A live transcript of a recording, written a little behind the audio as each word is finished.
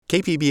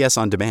KPBS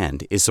On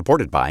Demand is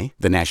supported by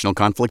the National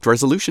Conflict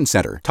Resolution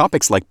Center.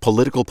 Topics like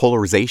political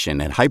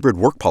polarization and hybrid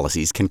work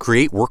policies can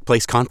create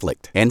workplace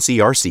conflict.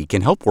 NCRC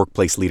can help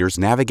workplace leaders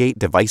navigate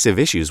divisive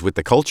issues with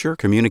the Culture,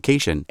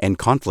 Communication, and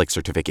Conflict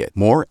Certificate.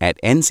 More at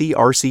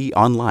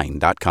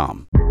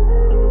ncrconline.com.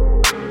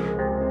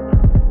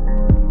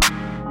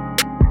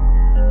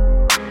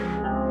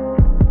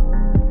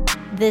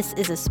 This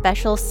is a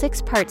special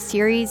 6-part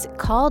series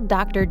called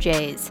Dr.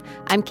 J's.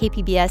 I'm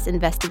KPBS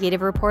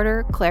investigative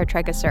reporter Claire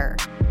Tracasseur.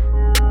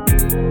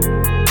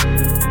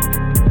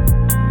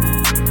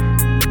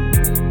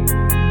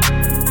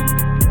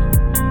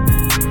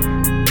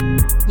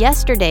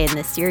 Yesterday in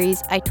this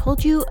series, I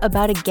told you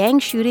about a gang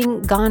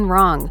shooting gone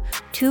wrong.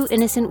 2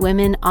 innocent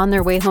women on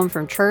their way home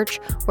from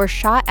church were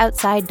shot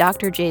outside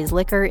Dr. J's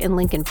Liquor in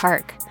Lincoln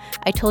Park.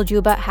 I told you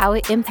about how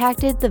it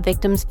impacted the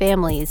victims'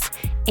 families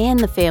and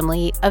the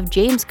family of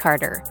James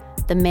Carter,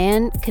 the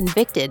man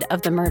convicted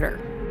of the murder.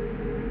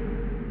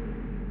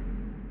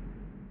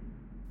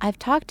 I've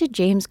talked to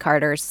James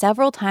Carter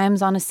several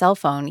times on a cell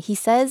phone. He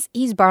says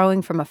he's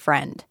borrowing from a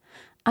friend.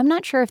 I'm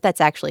not sure if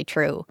that's actually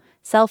true.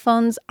 Cell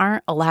phones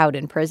aren't allowed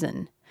in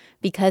prison.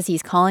 Because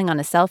he's calling on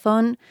a cell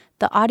phone,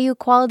 the audio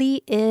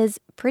quality is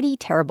pretty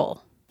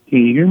terrible.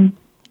 Can you hear me?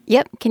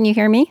 Yep, can you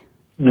hear me?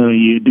 No,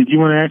 did you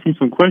want to ask me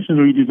some questions,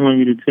 or you just want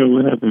me to tell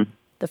what happened?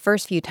 The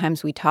first few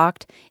times we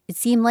talked, it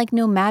seemed like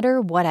no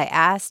matter what I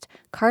asked,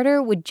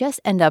 Carter would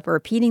just end up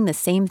repeating the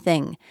same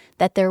thing,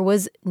 that there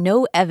was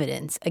no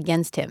evidence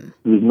against him.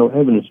 There's no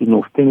evidence. There's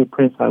no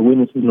fingerprints,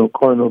 eyewitnesses, no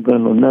car, no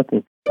gun, no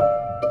nothing.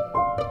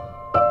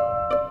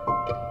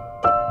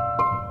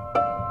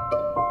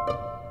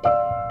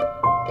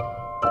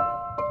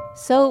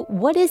 So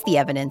what is the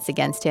evidence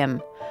against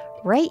him?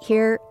 Right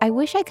here, I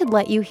wish I could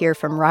let you hear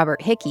from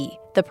Robert Hickey,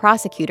 the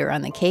prosecutor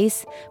on the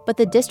case, but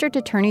the district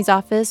attorney's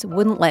office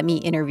wouldn't let me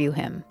interview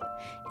him.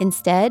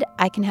 Instead,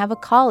 I can have a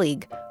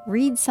colleague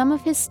read some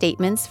of his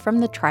statements from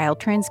the trial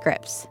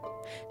transcripts.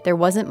 There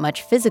wasn't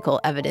much physical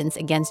evidence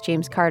against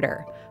James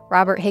Carter.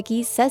 Robert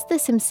Hickey says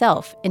this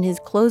himself in his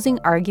closing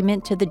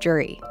argument to the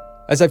jury.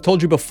 As I've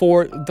told you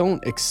before,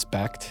 don't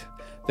expect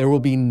there will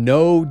be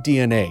no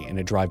DNA in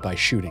a drive-by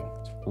shooting.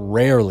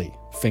 Rarely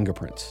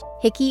fingerprints.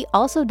 Hickey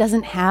also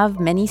doesn't have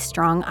many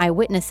strong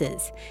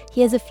eyewitnesses.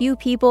 He has a few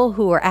people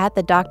who were at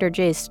the Dr.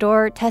 J's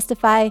store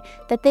testify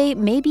that they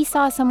maybe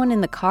saw someone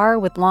in the car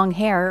with long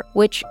hair,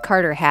 which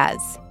Carter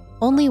has.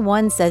 Only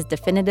one says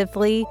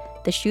definitively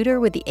the shooter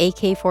with the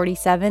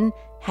AK-47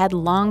 had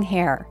long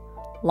hair,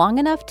 long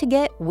enough to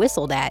get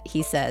whistled at,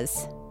 he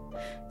says.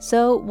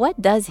 So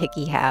what does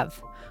Hickey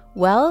have?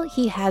 Well,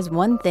 he has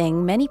one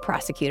thing many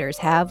prosecutors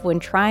have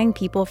when trying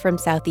people from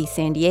Southeast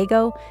San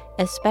Diego,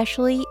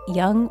 especially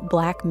young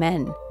black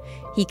men.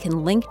 He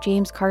can link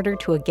James Carter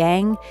to a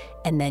gang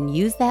and then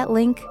use that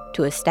link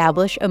to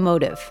establish a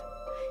motive.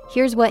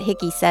 Here's what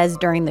Hickey says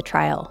during the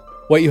trial.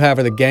 What you have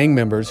are the gang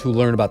members who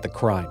learn about the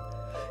crime.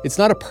 It's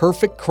not a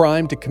perfect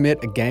crime to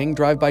commit a gang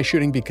drive-by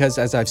shooting because,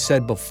 as I've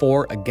said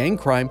before, a gang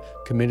crime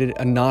committed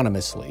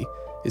anonymously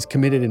is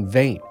committed in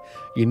vain.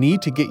 You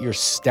need to get your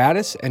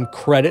status and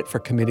credit for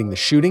committing the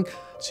shooting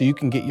so you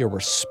can get your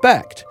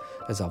respect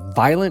as a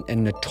violent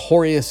and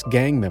notorious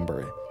gang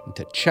member and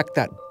to check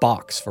that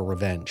box for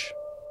revenge.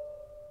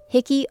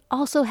 Hickey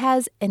also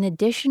has an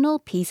additional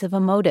piece of a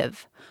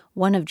motive.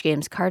 One of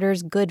James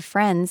Carter's good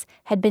friends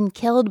had been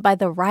killed by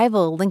the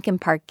rival Lincoln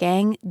Park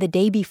gang the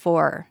day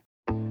before.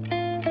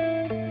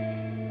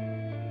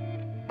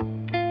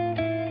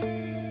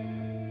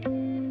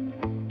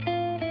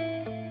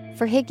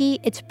 For Hickey,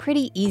 it's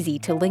pretty easy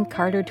to link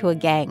Carter to a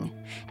gang.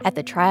 At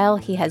the trial,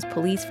 he has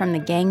police from the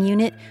gang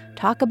unit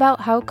talk about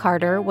how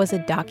Carter was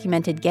a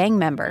documented gang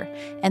member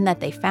and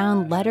that they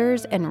found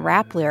letters and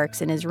rap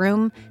lyrics in his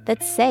room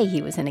that say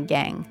he was in a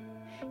gang.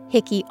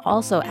 Hickey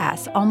also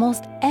asks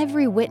almost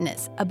every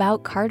witness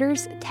about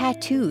Carter's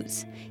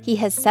tattoos. He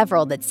has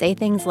several that say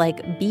things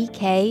like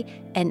BK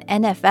and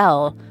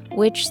NFL,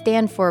 which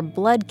stand for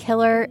blood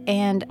killer,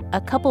 and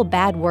a couple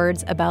bad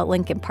words about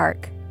Lincoln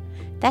Park.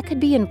 That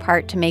could be in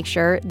part to make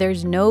sure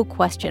there's no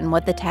question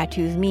what the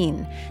tattoos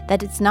mean,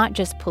 that it's not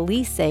just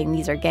police saying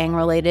these are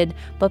gang-related,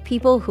 but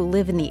people who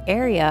live in the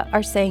area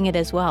are saying it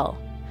as well.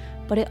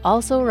 But it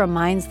also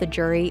reminds the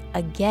jury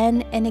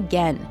again and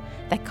again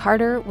that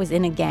Carter was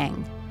in a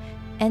gang.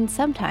 And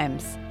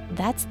sometimes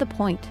that's the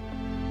point.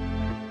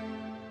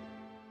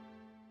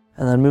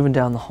 And then moving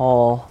down the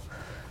hall,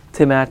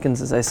 Tim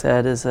Atkins, as I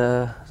said,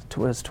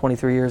 was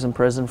 23 years in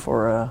prison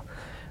for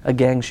a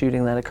gang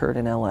shooting that occurred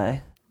in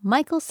L.A.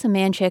 Michael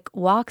Semanchik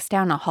walks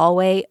down a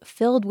hallway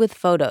filled with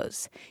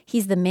photos.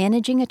 He's the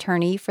managing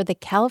attorney for the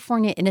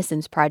California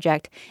Innocence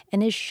Project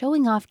and is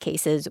showing off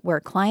cases where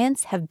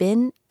clients have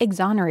been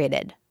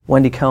exonerated.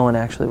 Wendy Cohen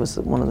actually was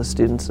one of the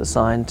students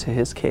assigned to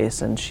his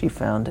case, and she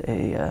found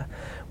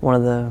one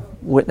of the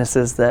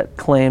witnesses that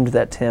claimed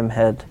that Tim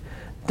had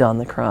done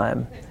the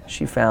crime.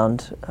 She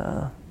found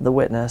the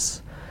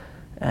witness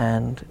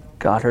and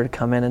got her to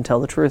come in and tell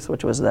the truth,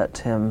 which was that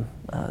Tim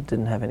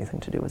didn't have anything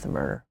to do with the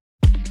murder.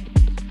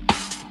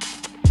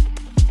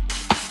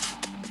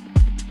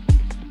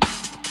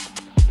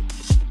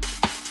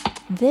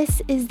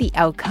 This is the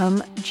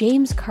outcome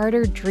James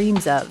Carter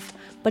dreams of,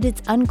 but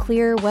it's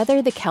unclear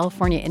whether the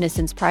California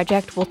Innocence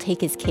Project will take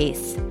his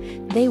case.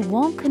 They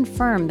won't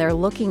confirm they're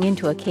looking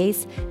into a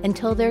case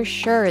until they're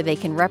sure they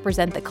can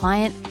represent the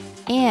client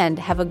and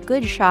have a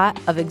good shot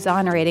of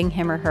exonerating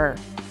him or her.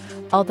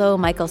 Although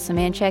Michael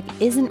Semanchik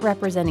isn't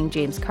representing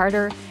James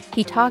Carter,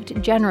 he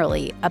talked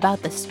generally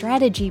about the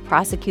strategy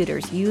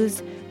prosecutors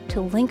use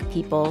to link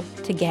people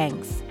to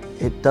gangs.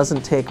 It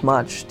doesn't take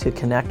much to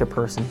connect a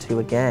person to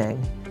a gang.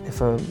 If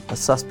a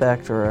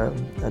suspect or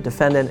a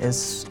defendant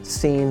is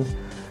seen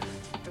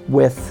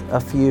with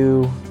a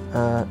few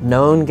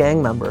known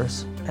gang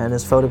members and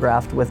is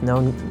photographed with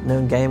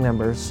known gang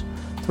members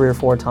 3 or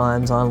 4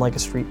 times on like a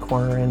street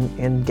corner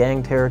in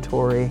gang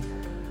territory,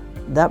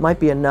 that might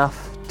be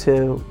enough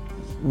to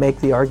make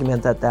the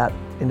argument that that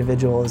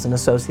individual is an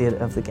associate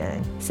of the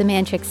gang.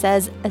 Semanchik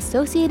says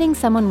associating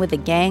someone with a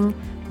gang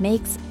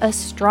makes a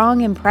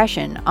strong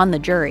impression on the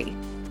jury.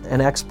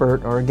 An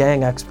expert or a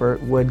gang expert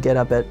would get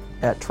up at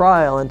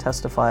trial and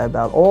testify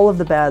about all of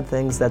the bad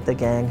things that the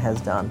gang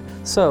has done.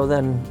 So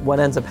then what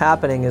ends up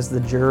happening is the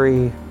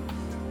jury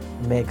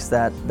makes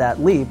that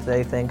leap.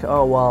 They think,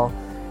 oh, well,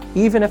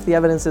 even if the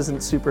evidence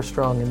isn't super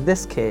strong in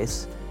this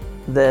case,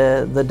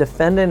 the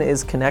defendant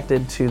is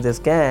connected to this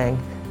gang,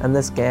 and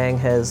this gang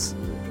has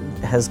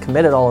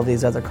committed all of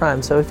these other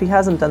crimes. So if he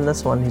hasn't done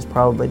this one, he's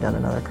probably done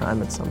another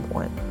crime at some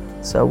point.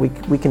 So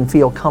we can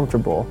feel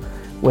comfortable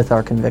with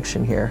our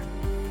conviction here.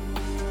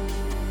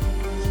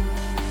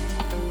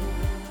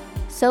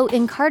 So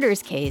in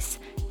Carter's case,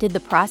 did the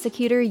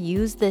prosecutor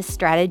use this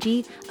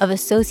strategy of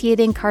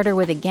associating Carter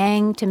with a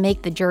gang to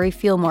make the jury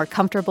feel more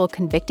comfortable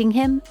convicting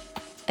him?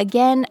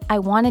 Again, I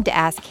wanted to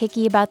ask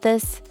Hickey about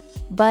this,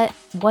 but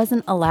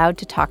wasn't allowed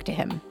to talk to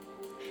him.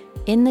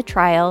 In the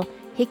trial,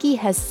 Hickey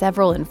has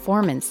several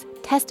informants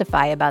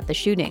testify about the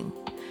shooting.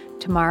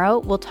 Tomorrow,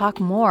 we'll talk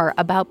more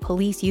about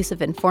police use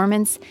of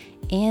informants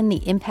and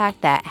the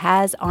impact that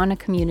has on a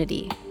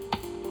community.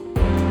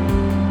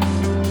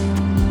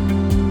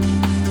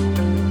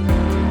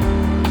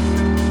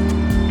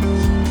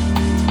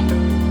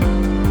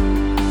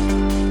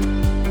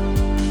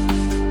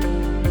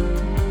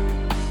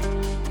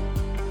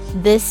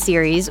 This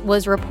series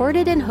was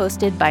reported and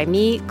hosted by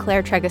me,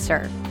 Claire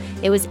Tregesser.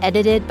 It was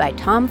edited by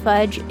Tom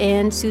Fudge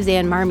and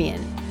Suzanne Marmion.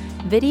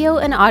 Video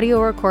and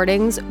audio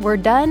recordings were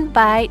done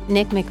by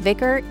Nick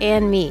McVicker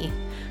and me.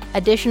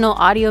 Additional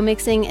audio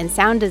mixing and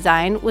sound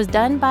design was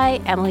done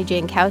by Emily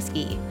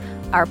Jankowski.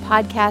 Our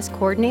podcast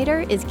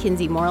coordinator is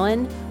Kinsey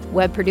Moreland.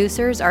 Web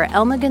producers are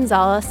Elma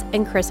Gonzalez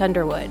and Chris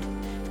Underwood.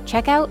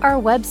 Check out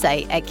our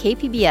website at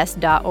kpbs.org/J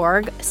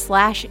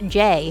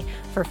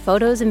for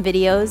photos and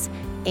videos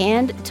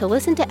and to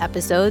listen to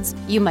episodes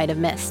you might have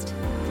missed.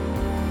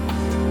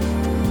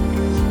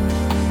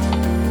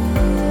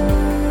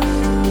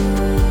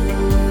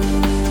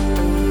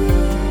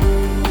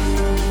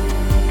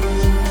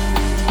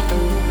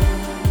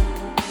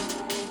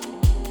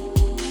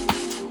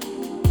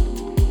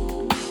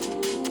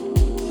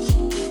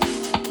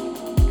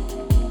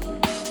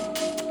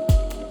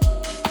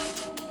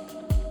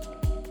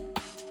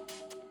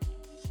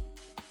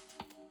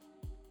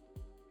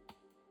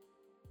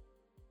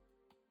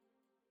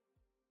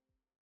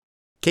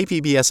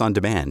 KPBS On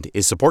Demand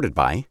is supported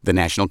by the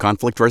National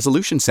Conflict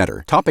Resolution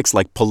Center. Topics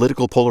like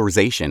political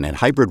polarization and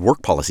hybrid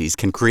work policies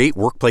can create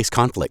workplace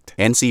conflict.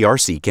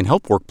 NCRC can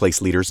help workplace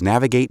leaders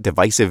navigate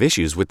divisive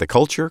issues with the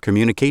Culture,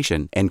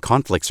 Communication, and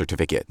Conflict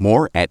Certificate.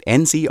 More at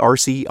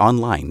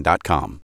ncrconline.com.